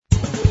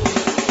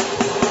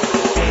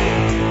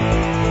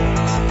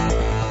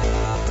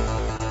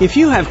If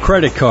you have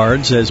credit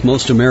cards, as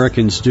most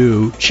Americans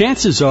do,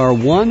 chances are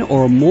one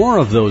or more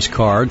of those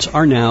cards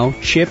are now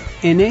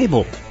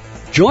chip-enabled.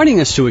 Joining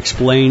us to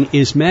explain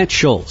is Matt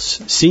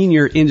Schultz,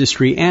 Senior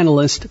Industry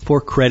Analyst for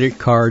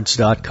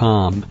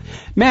CreditCards.com.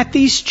 Matt,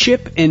 these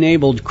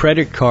chip-enabled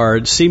credit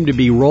cards seem to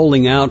be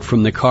rolling out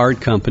from the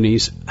card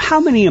companies. How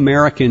many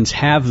Americans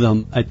have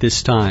them at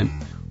this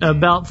time?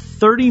 About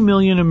 30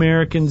 million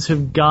Americans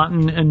have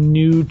gotten a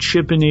new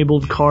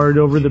chip-enabled card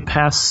over the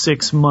past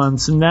 6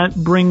 months, and that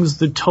brings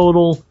the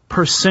total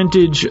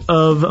percentage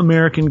of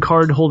American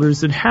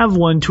cardholders that have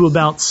one to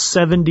about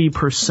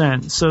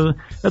 70%. So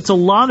that's a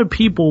lot of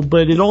people,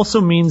 but it also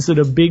means that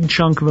a big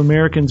chunk of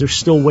Americans are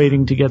still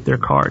waiting to get their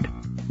card.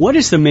 What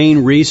is the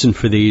main reason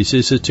for these?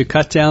 Is it to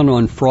cut down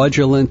on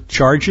fraudulent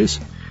charges?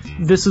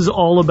 This is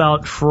all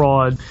about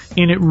fraud,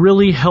 and it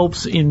really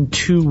helps in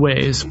two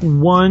ways.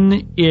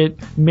 One,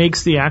 it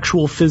makes the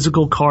actual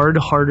physical card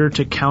harder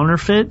to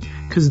counterfeit,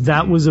 because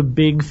that was a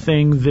big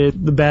thing that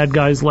the bad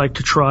guys like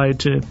to try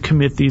to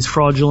commit these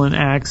fraudulent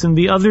acts. And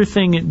the other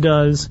thing it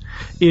does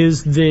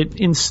is that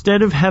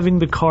instead of having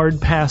the card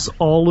pass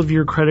all of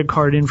your credit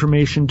card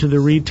information to the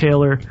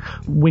retailer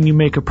when you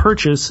make a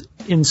purchase,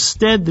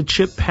 instead the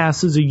chip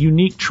passes a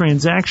unique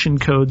transaction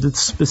code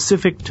that's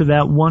specific to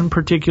that one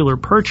particular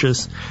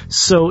purchase.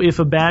 So if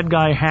a bad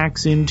guy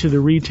hacks into the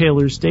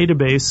retailer's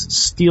database,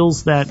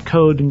 steals that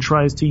code, and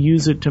tries to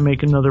use it to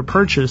make another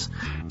purchase,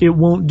 it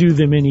won't do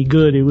them any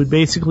good. It would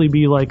basically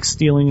be like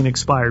stealing an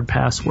expired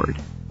password.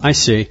 I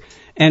see.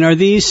 And are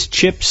these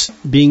chips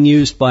being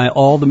used by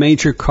all the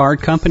major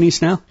card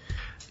companies now?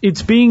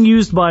 It's being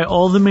used by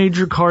all the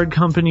major card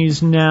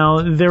companies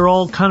now. They're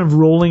all kind of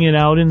rolling it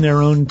out in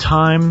their own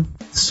time,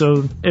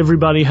 so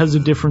everybody has a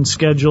different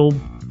schedule.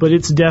 But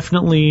it's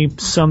definitely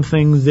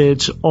something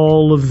that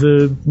all of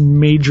the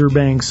major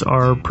banks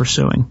are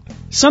pursuing.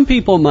 Some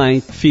people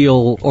might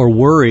feel or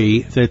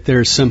worry that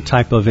there's some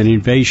type of an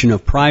invasion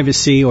of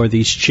privacy, or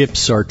these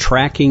chips are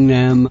tracking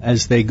them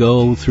as they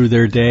go through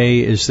their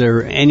day. Is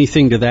there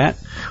anything to that?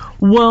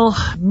 Well,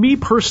 me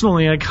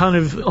personally, I kind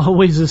of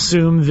always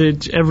assume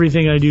that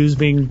everything I do is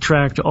being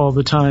tracked all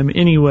the time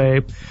anyway.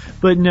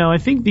 But no, I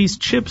think these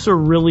chips are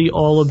really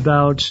all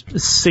about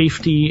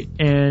safety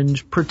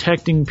and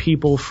protecting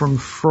people from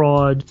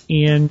fraud.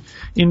 And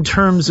in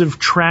terms of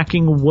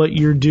tracking what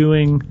you're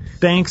doing,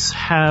 banks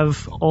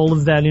have all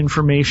of that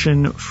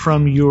information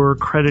from your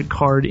credit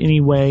card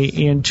anyway.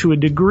 And to a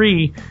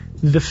degree,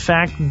 the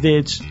fact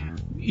that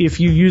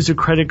if you use a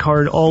credit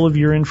card, all of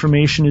your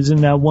information is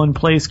in that one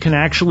place can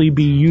actually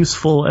be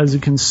useful as a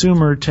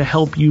consumer to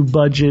help you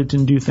budget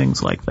and do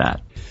things like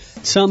that.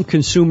 Some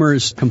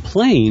consumers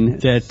complain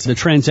that the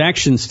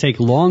transactions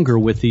take longer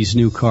with these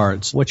new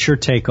cards. What's your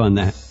take on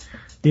that?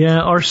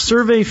 Yeah, our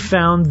survey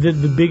found that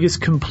the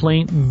biggest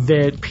complaint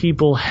that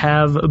people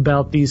have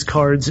about these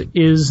cards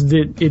is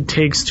that it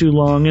takes too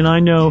long. And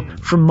I know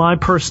from my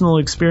personal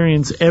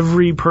experience,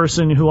 every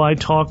person who I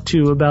talk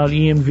to about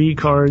EMV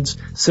cards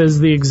says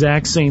the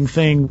exact same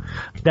thing.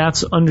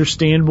 That's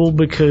understandable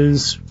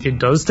because it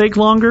does take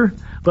longer.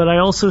 But I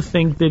also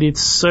think that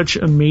it's such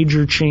a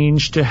major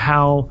change to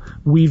how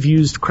we've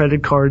used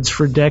credit cards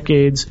for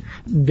decades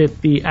that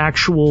the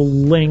actual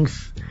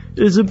length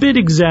is a bit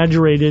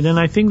exaggerated, and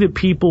I think that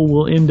people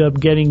will end up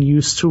getting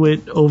used to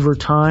it over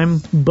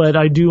time, but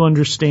I do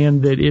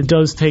understand that it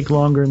does take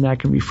longer and that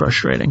can be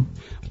frustrating.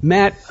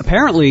 Matt,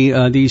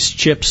 apparently these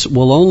chips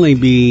will only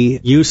be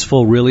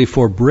useful really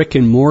for brick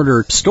and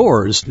mortar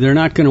stores. They're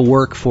not going to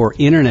work for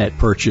internet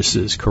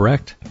purchases,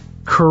 correct?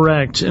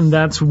 Correct, and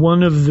that's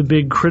one of the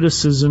big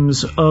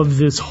criticisms of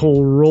this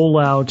whole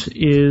rollout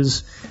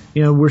is,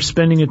 we're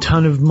spending a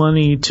ton of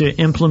money to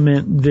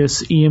implement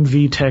this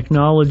EMV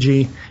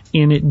technology,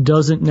 and it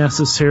doesn't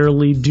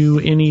necessarily do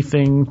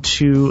anything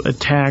to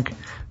attack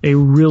a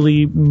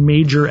really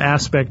major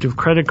aspect of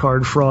credit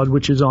card fraud,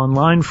 which is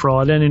online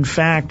fraud. And in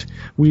fact,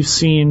 we've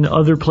seen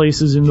other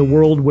places in the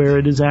world where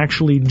it has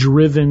actually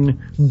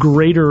driven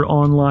greater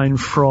online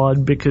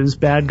fraud because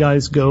bad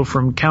guys go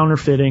from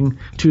counterfeiting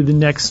to the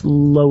next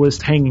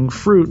lowest hanging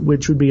fruit,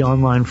 which would be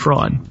online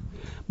fraud.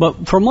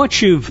 But from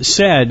what you've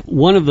said,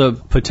 one of the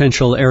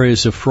potential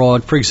areas of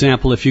fraud, for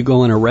example, if you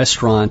go in a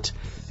restaurant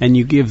and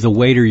you give the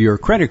waiter your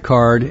credit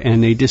card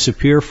and they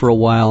disappear for a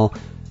while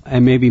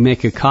and maybe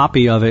make a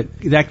copy of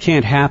it, that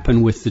can't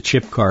happen with the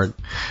chip card.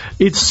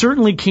 It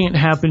certainly can't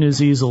happen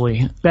as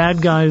easily.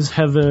 Bad guys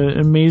have an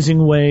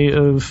amazing way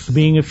of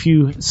being a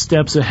few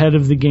steps ahead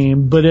of the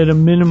game, but at a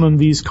minimum,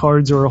 these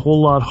cards are a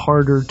whole lot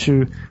harder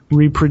to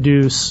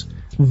reproduce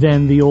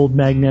than the old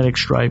magnetic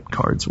stripe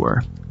cards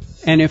were.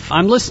 And if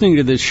I'm listening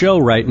to this show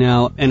right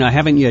now and I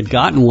haven't yet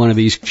gotten one of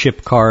these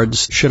chip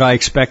cards, should I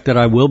expect that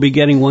I will be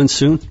getting one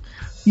soon?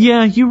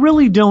 Yeah, you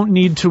really don't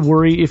need to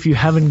worry if you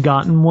haven't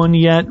gotten one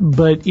yet,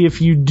 but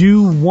if you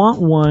do want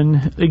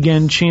one,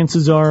 again,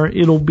 chances are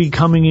it'll be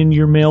coming in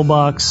your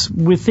mailbox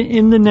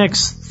within the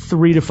next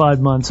 3 to 5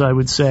 months, I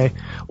would say.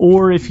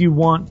 Or if you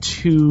want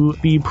to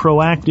be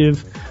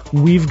proactive,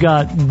 we've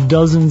got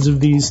dozens of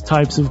these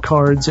types of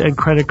cards at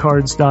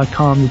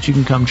creditcards.com that you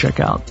can come check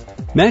out.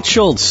 Matt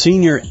Schultz,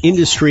 Senior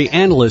Industry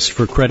Analyst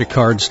for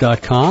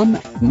CreditCards.com.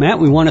 Matt,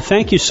 we want to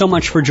thank you so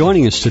much for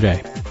joining us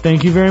today.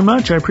 Thank you very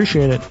much. I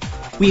appreciate it.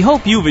 We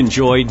hope you've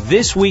enjoyed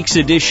this week's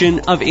edition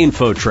of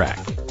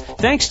InfoTrack.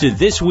 Thanks to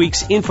this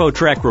week's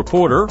InfoTrack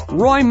reporter,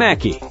 Roy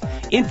Mackey.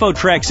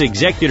 InfoTrack's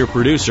executive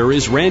producer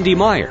is Randy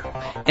Meyer.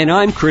 And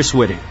I'm Chris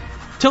Whitting.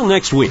 Till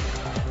next week,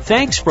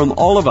 thanks from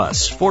all of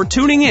us for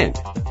tuning in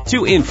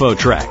to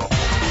InfoTrack.